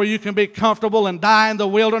somewhere where you can be comfortable and die in the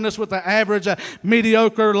wilderness with the average,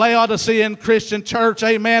 mediocre Laodicean Christian church.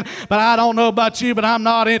 Amen. But I don't know about you, but I'm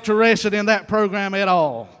not interested in that program at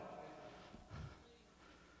all.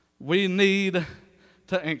 We need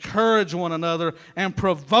to encourage one another and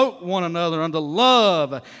provoke one another unto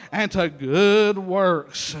love and to good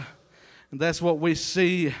works. And that's what we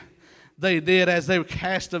see they did as they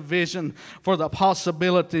cast a vision for the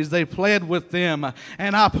possibilities. They pled with them,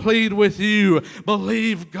 and I plead with you,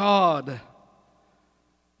 believe God.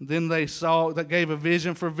 Then they saw, that gave a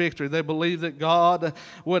vision for victory. They believed that God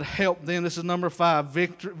would help them. This is number 5,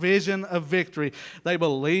 vision of victory. They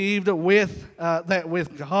believed that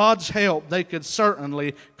with God's help, they could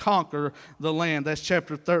certainly conquer the land. That's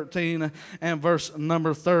chapter 13 and verse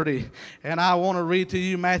number 30. And I want to read to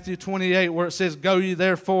you Matthew 28, where it says, go ye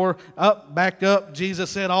therefore back up. Jesus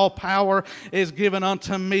said, all power is given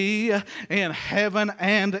unto me in heaven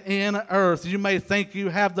and in earth. You may think you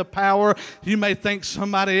have the power. You may think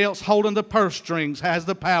somebody else holding the purse strings has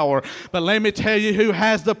the power. But let me tell you who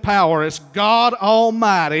has the power. It's God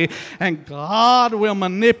Almighty, and God will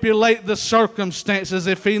manipulate the circumstances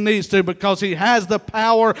if He needs to, because He has the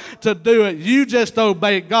power to do it. You just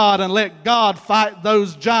obey God and let God fight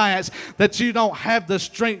those giants that you don't have the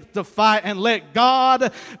strength to fight, and let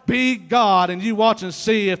God be God. And you watch and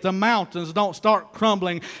see if the mountains don't start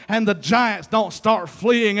crumbling and the giants don't start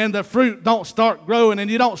fleeing and the fruit don't start growing and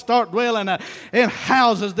you don't start dwelling in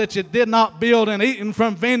houses that you did not build and eating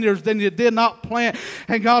from vineyards that you did not plant,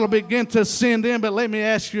 and God will begin to send in. But let me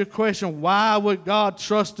ask you a question. Why would God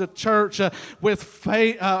trust a church with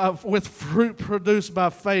faith, with fruit produced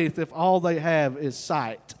by faith, if all they have is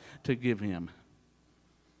sight to give Him?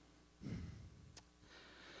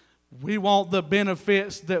 We want the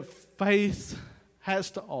benefits that faith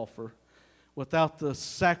has to offer without the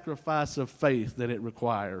sacrifice of faith that it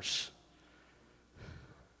requires.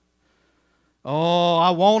 Oh,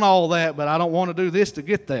 I want all that, but I don't want to do this to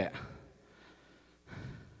get that.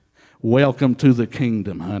 Welcome to the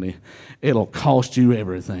kingdom, honey. It'll cost you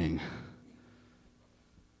everything.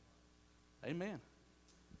 Amen.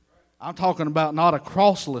 I'm talking about not a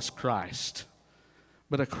crossless Christ,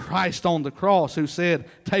 but a Christ on the cross who said,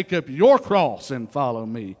 take up your cross and follow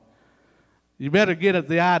me. You better get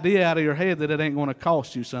the idea out of your head that it ain't going to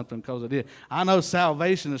cost you something, because it is. I know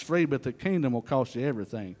salvation is free, but the kingdom will cost you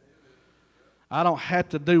everything. I don't have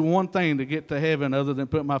to do one thing to get to heaven other than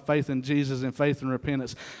put my faith in Jesus and faith and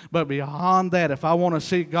repentance. But beyond that, if I want to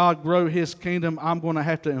see God grow His kingdom, I'm going to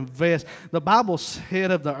have to invest. The Bible said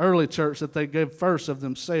of the early church that they gave first of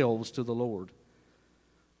themselves to the Lord.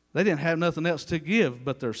 They didn't have nothing else to give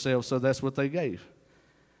but themselves, so that's what they gave.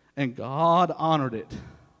 And God honored it.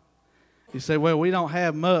 You say, well, we don't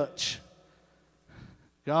have much.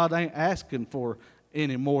 God ain't asking for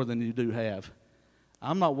any more than you do have.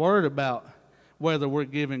 I'm not worried about whether we're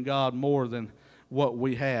giving God more than what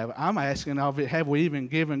we have. I'm asking, have we even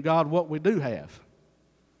given God what we do have?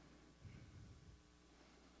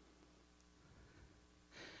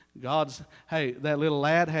 That little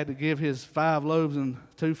lad had to give his 5 loaves and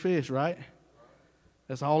 2 fish, right?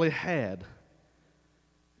 That's all he had.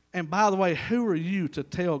 And by the way, who are you to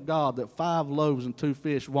tell God that 5 loaves and 2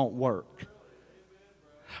 fish won't work?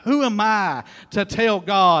 Who am I to tell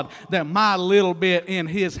God that my little bit in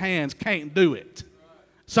His hands can't do it?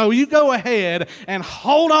 So you go ahead and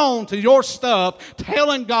hold on to your stuff,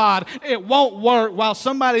 telling God it won't work, while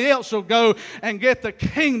somebody else will go and get the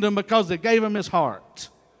kingdom because they gave Him His heart.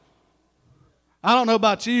 I don't know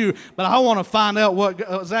about you, but I want to find out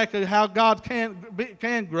exactly how God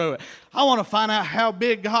can grow it. I want to find out how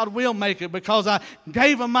big God will make it, because I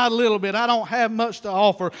gave Him my little bit. I don't have much to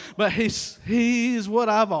offer, but He's what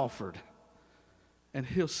I've offered. And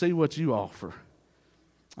He'll see what you offer.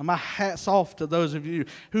 And my hat's off to those of you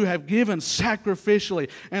who have given sacrificially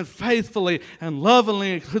and faithfully and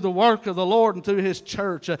lovingly to the work of the Lord and to His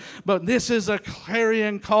church. But this is a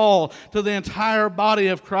clarion call to the entire body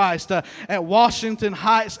of Christ at Washington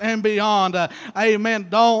Heights and beyond. Amen.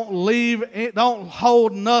 Don't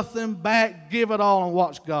hold nothing back. Give it all and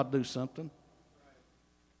watch God do something.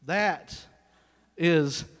 That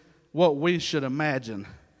is what we should imagine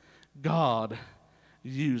God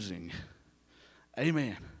using.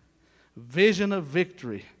 Amen. Vision of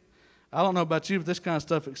victory. I don't know about you, but this kind of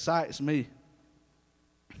stuff excites me.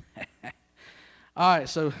 All right,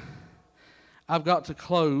 so I've got to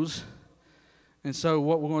close. And so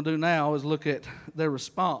what we're going to do now is look at their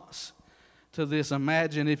response to this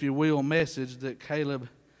imagine, if you will, message that Caleb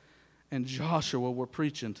and Joshua were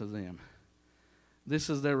preaching to them. This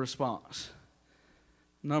is their response.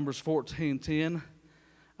 Numbers 14:10.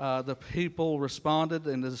 The people responded,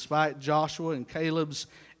 and despite Joshua and Caleb's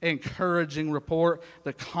encouraging report,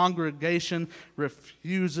 the congregation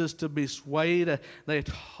refuses to be swayed. They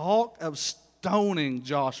talk of stoning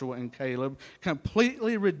Joshua and Caleb,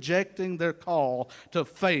 completely rejecting their call to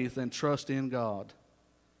faith and trust in God.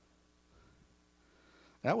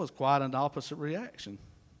 That was quite an opposite reaction.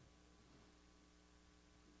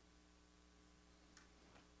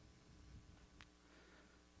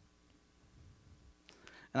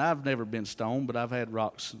 And I've never been stoned, but I've had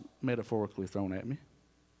rocks metaphorically thrown at me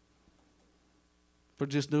for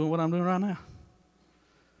just doing what I'm doing right now,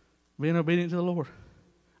 being obedient to the Lord.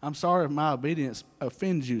 I'm sorry if my obedience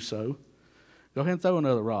offends you so. Go ahead and throw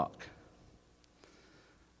another rock.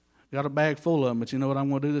 Got a bag full of them, but you know what I'm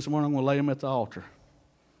going to do this morning? I'm going to lay them at the altar.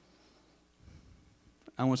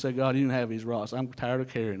 I'm going to say, God, you can have these rocks. I'm tired of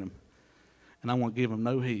carrying them. And I'm going to give them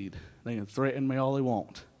no heed. They can threaten me all they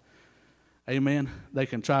want. Amen. They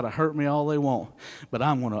can try to hurt me all they want, but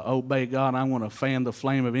I'm going to obey God. I'm going to fan the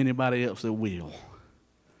flame of anybody else that will.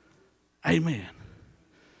 Amen.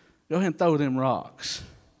 Go ahead and throw them rocks.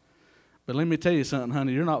 But let me tell you something,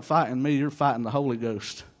 honey. You're not fighting me. You're fighting the Holy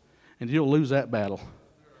Ghost, and you'll lose that battle.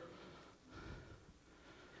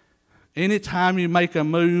 Anytime you make a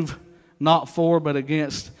move not for but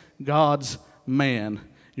against God's man,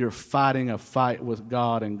 you're fighting a fight with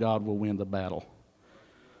God, and God will win the battle.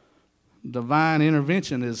 Divine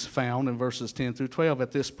intervention is found in verses 10 through 12.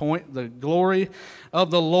 At this point, the glory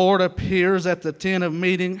of the Lord appears at the tent of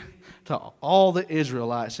meeting to all the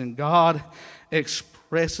Israelites, and God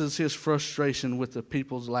expresses His frustration with the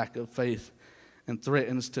people's lack of faith and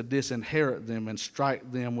threatens to disinherit them and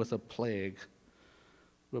strike them with a plague.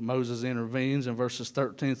 But Moses intervenes in verses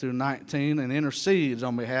 13 through 19 and intercedes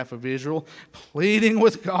on behalf of Israel, pleading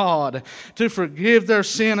with God to forgive their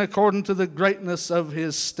sin according to the greatness of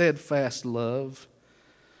His steadfast love.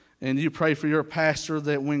 And you pray for your pastor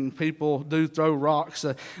that when people do throw rocks,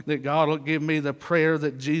 that God will give me the prayer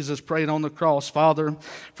that Jesus prayed on the cross. Father,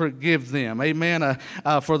 forgive them. Amen.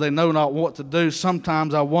 For they know not what to do.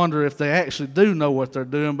 Sometimes I wonder if they actually do know what they're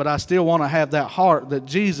doing, but I still want to have that heart that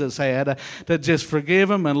Jesus had to just forgive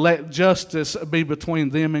them and let justice be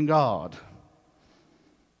between them and God.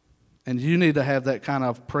 And you need to have that kind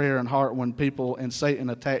of prayer and heart when people and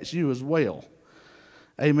Satan attacks you as well.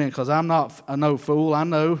 Amen, because I'm not no fool. I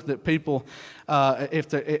know that people,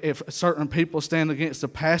 if certain people stand against the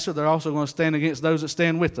pastor, they're also going to stand against those that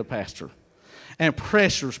stand with the pastor. And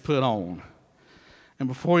pressure's put on. And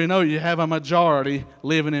before you know it, you have a majority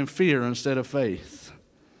living in fear instead of faith.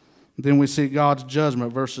 Then we see God's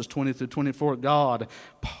judgment, verses 20 through 24. God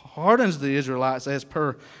pardons the Israelites as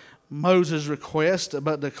per Moses' request,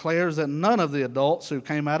 but declares that none of the adults who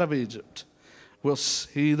came out of Egypt will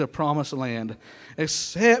see the promised land,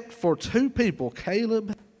 except for two people,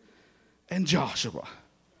 Caleb and Joshua.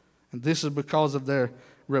 And this is because of their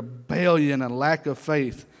rebellion and lack of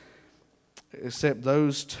faith, except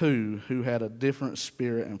those two who had a different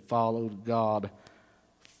spirit and followed God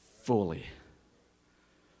fully.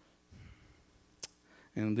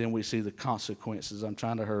 And then we see the consequences. I'm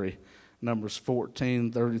trying to hurry. Numbers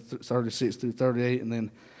 14, 36 through 38, and then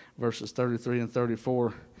verses 33 and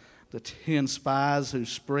 34. The 10 spies who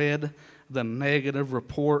spread the negative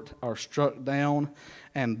report are struck down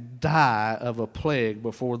and die of a plague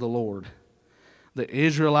before the Lord. The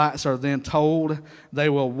Israelites are then told they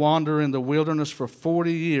will wander in the wilderness for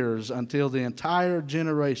 40 years until the entire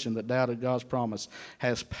generation that doubted God's promise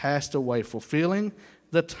has passed away, fulfilling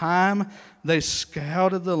the time they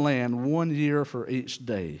scouted the land 1 year for each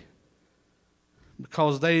day,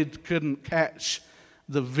 because they couldn't catch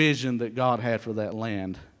the vision that God had for that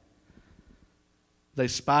land. They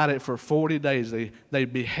spied it for 40 days. They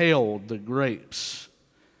beheld the grapes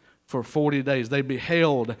for 40 days. They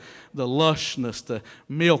beheld the lushness, the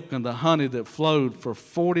milk and the honey that flowed. For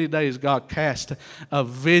 40 days, God cast a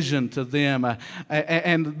vision to them.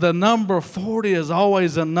 And the number 40 is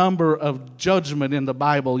always a number of judgment in the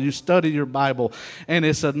Bible. You study your Bible, and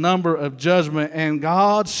it's a number of judgment. And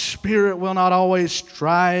God's Spirit will not always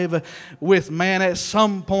strive with man. At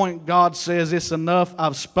some point, God says, it's enough.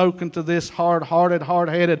 I've spoken to this hard-hearted,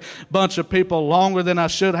 hard-headed bunch of people longer than I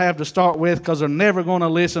should have to start with, because they're never going to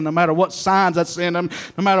listen no matter what signs I send them,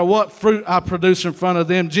 no matter what fruit I produce in front of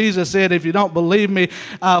them. Jesus said, if you don't believe me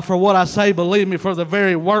for what I say, believe me for the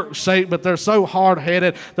very work's sake. But they're so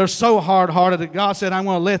hard-headed, they're so hard-hearted that God said, I'm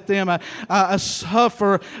going to let them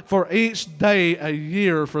suffer for each day a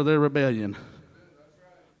year for their rebellion.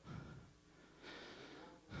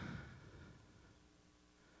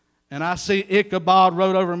 And I see Ichabod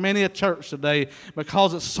wrote over many a church today,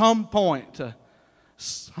 because at some point,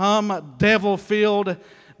 some devil-filled,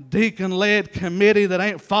 deacon-led committee that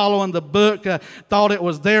ain't following the book thought it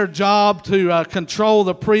was their job to control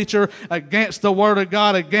the preacher against the Word of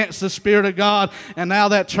God, against the Spirit of God. And now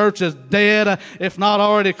that church is dead, if not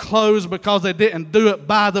already closed, because they didn't do it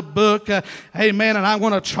by the book. Amen. And I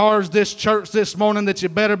want to charge this church this morning that you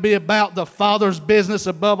better be about the Father's business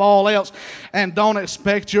above all else. And don't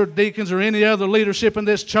expect your deacons or any other leadership in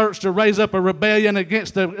this church to raise up a rebellion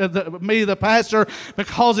against me, the pastor,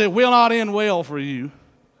 because it will not end well for you.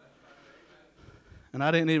 And I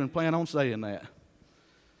didn't even plan on saying that.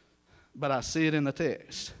 But I see it in the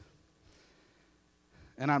text.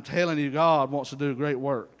 And I'm telling you, God wants to do great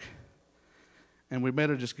work. And we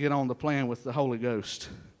better just get on the plan with the Holy Ghost.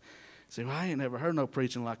 Say, well, I ain't never heard no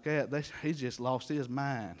preaching like that. He just lost his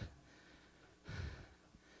mind.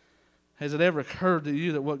 Has it ever occurred to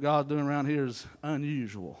you that what God's doing around here is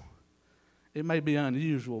unusual? It may be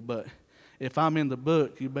unusual, but if I'm in the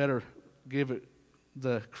book, you better give it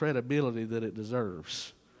the credibility that it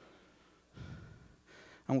deserves.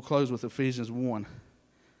 I'm going to close with Ephesians 1.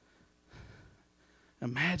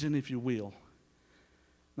 Imagine, if you will.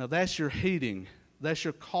 Now that's your heeding. That's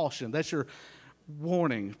your caution. That's your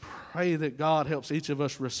warning. Pray that God helps each of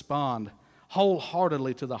us respond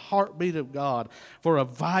wholeheartedly to the heartbeat of God for a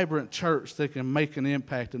vibrant church that can make an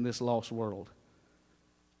impact in this lost world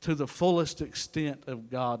to the fullest extent of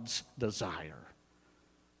God's desire.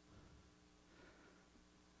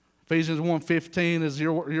 Ephesians 1:15 is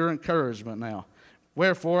your encouragement now.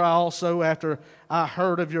 Wherefore I also, after I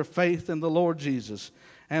heard of your faith in the Lord Jesus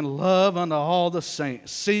and love unto all the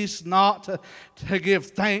saints, cease not to give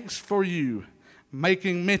thanks for you,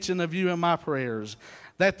 making mention of you in my prayers,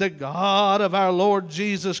 that the God of our Lord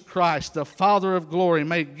Jesus Christ, the Father of glory,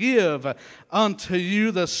 may give unto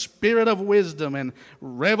you the spirit of wisdom and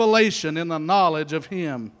revelation in the knowledge of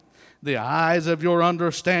him, the eyes of your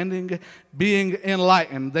understanding being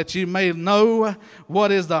enlightened, that you may know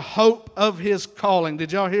what is the hope of his calling.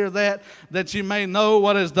 Did y'all hear that? That you may know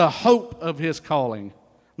what is the hope of his calling.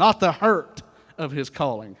 Not the hurt of his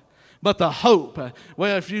calling, but the hope.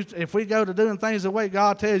 Well, if we go to doing things the way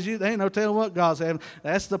God tells you, there ain't no telling what God's having.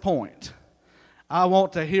 That's the point. I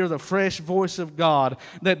want to hear the fresh voice of God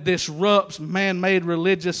that disrupts man-made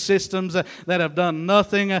religious systems that have done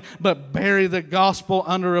nothing but bury the gospel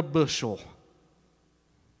under a bushel.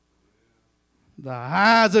 The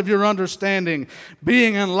eyes of your understanding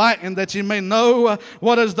being enlightened, that you may know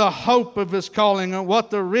what is the hope of his calling, and what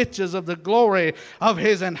the riches of the glory of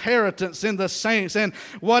his inheritance in the saints, and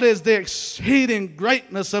what is the exceeding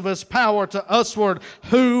greatness of his power to usward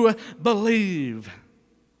who believe,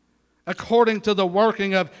 according to the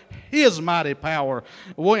working of his mighty power,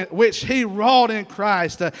 which he wrought in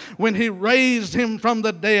Christ when he raised him from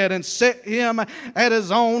the dead and set him at his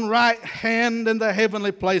own right hand in the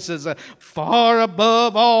heavenly places, far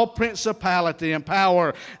above all principality and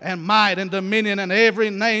power and might and dominion and every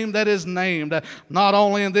name that is named, not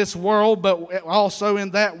only in this world but also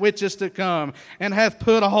in that which is to come, and hath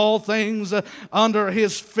put all things under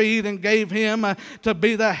his feet, and gave him to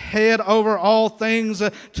be the head over all things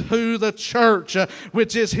to the church,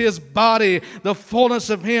 which is his body, the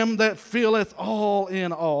fullness of him that filleth all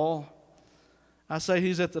in all. I say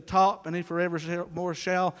he's at the top, and he forevermore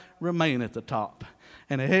shall remain at the top.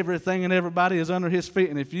 And everything and everybody is under his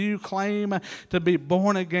feet. And if you claim to be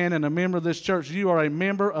born again and a member of this church, you are a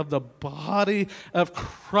member of the body of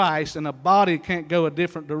Christ, and a body can't go a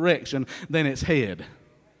different direction than its head.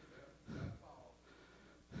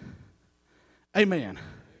 Amen.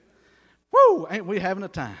 Woo! Ain't we having a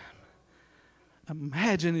time?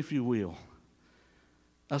 Imagine, if you will,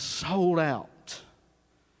 a sold-out,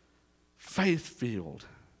 faith-filled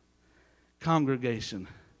congregation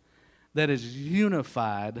that is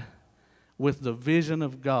unified with the vision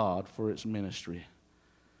of God for its ministry,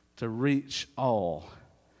 to reach all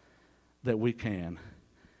that we can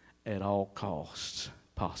at all costs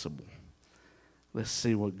possible. Let's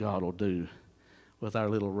see what God will do with our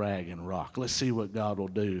little rag and rock. Let's see what God will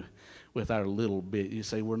do with our little bit. You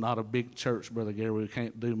say, we're not a big church, Brother Gary, we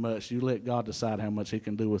can't do much. You let God decide how much he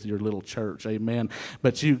can do with your little church, amen.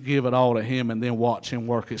 But you give it all to him and then watch him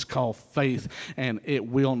work. It's called faith, and it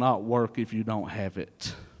will not work if you don't have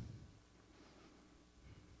it.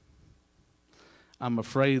 I'm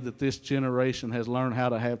afraid that this generation has learned how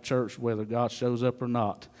to have church whether God shows up or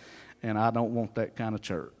not, and I don't want that kind of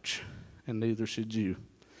church, and neither should you.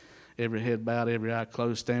 Every head bowed, every eye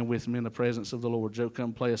closed. Stand with me in the presence of the Lord. Joe,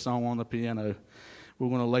 come play a song on the piano. We're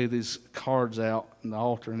going to lay these cards out in the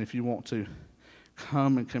altar, and if you want to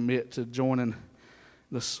come and commit to joining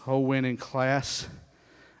the soul winning class,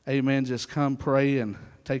 amen, just come pray and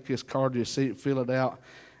take this card to your seat, fill it out,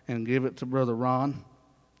 and give it to Brother Ron,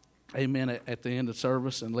 amen, at the end of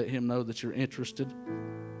service, and let him know that you're interested.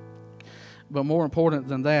 But more important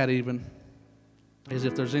than that even is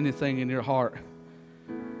if there's anything in your heart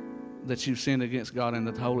that you've sinned against God and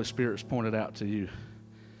that the Holy Spirit's pointed out to you,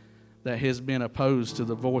 that has been opposed to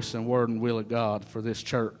the voice and word and will of God for this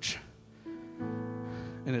church.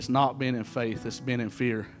 And it's not been in faith, it's been in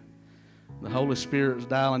fear. The Holy Spirit's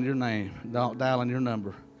dialing your name, dialing your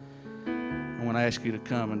number. I want to ask you to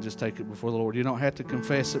come and just take it before the Lord. You don't have to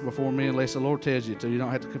confess it before me unless the Lord tells you to. You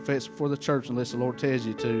don't have to confess it before the church unless the Lord tells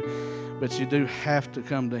you to. But you do have to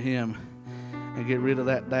come to him and get rid of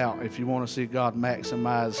that doubt if you want to see God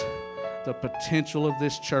maximize the potential of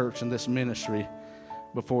this church and this ministry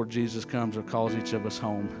before Jesus comes or calls each of us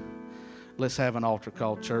home. Let's have an altar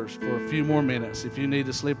call, church, for a few more minutes. If you need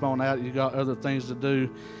to slip on out, you got other things to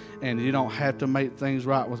do, and you don't have to make things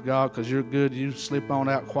right with God because you're good. You slip on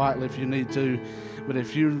out quietly if you need to. But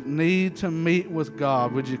if you need to meet with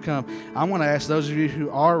God, would you come? I want to ask those of you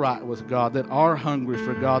who are right with God, that are hungry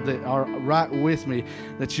for God, that are right with me,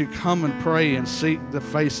 that you come and pray and seek the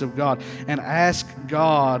face of God and ask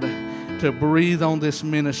God to breathe on this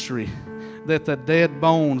ministry, that the dead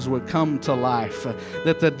bones would come to life,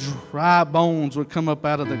 that the dry bones would come up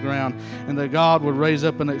out of the ground, and that God would raise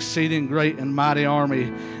up an exceeding great and mighty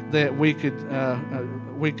army that we could,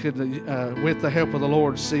 with the help of the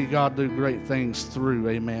Lord, see God do great things through.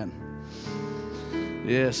 Amen.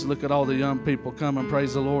 Yes, look at all the young people. Come and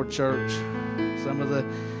praise the Lord, church.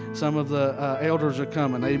 Some of the elders are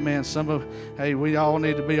coming. Amen. Hey, we all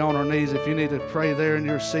need to be on our knees. If you need to pray there in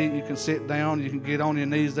your seat, you can sit down. You can get on your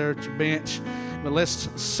knees there at your bench. But let's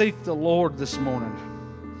seek the Lord this morning.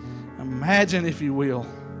 Imagine, if you will,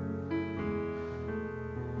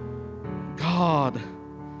 God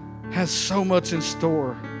has so much in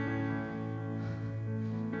store.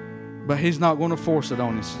 but He's not going to force it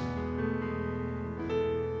on us.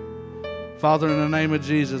 Father, in the name of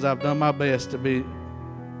Jesus, I've done my best to be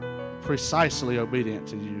precisely obedient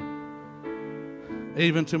to You,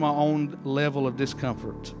 even to my own level of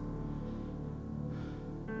discomfort.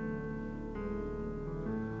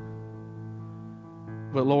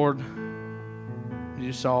 But Lord,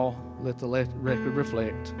 You saw, let the record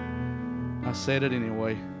reflect. I said it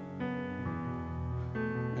anyway.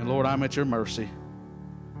 And Lord, I'm at Your mercy.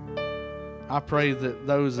 I pray that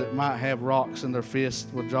those that might have rocks in their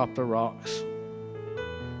fists will drop their rocks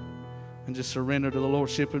and just surrender to the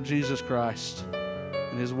Lordship of Jesus Christ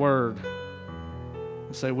and His Word.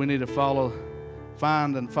 And say we need to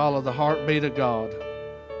find and follow the heartbeat of God.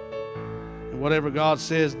 And whatever God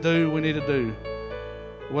says do, we need to do.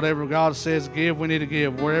 Whatever God says give, we need to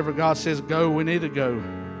give. Wherever God says go, we need to go.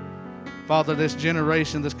 Father, this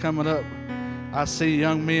generation that's coming up, I see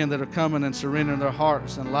young men that are coming and surrendering their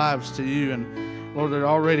hearts and lives to You. And Lord, they're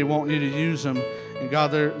already wanting You to use them. And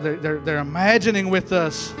God, they're imagining with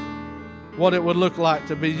us what it would look like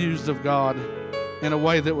to be used of God in a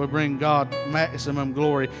way that would bring God maximum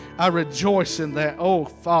glory. I rejoice in that. Oh,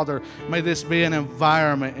 Father, may this be an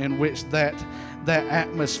environment in which that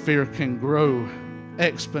atmosphere can grow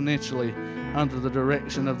exponentially under the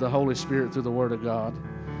direction of the Holy Spirit through the Word of God.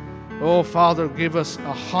 Oh, Father, give us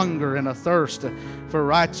a hunger and a thirst for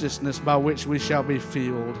righteousness by which we shall be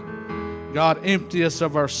filled. God, empty us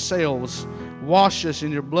of ourselves. Wash us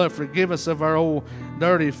in Your blood. Forgive us of our old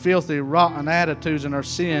dirty, filthy, rotten attitudes and our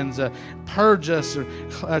sins. Purge us,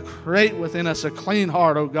 create within us a clean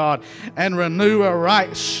heart, oh God, and renew a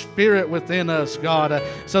right spirit within us, God,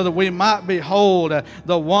 so that we might behold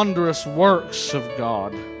the wondrous works of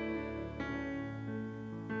God.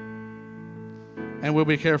 And we'll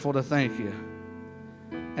be careful to thank You.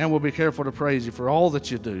 And we'll be careful to praise You for all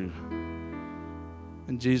that You do.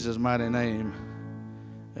 In Jesus' mighty name,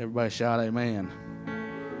 everybody shout amen.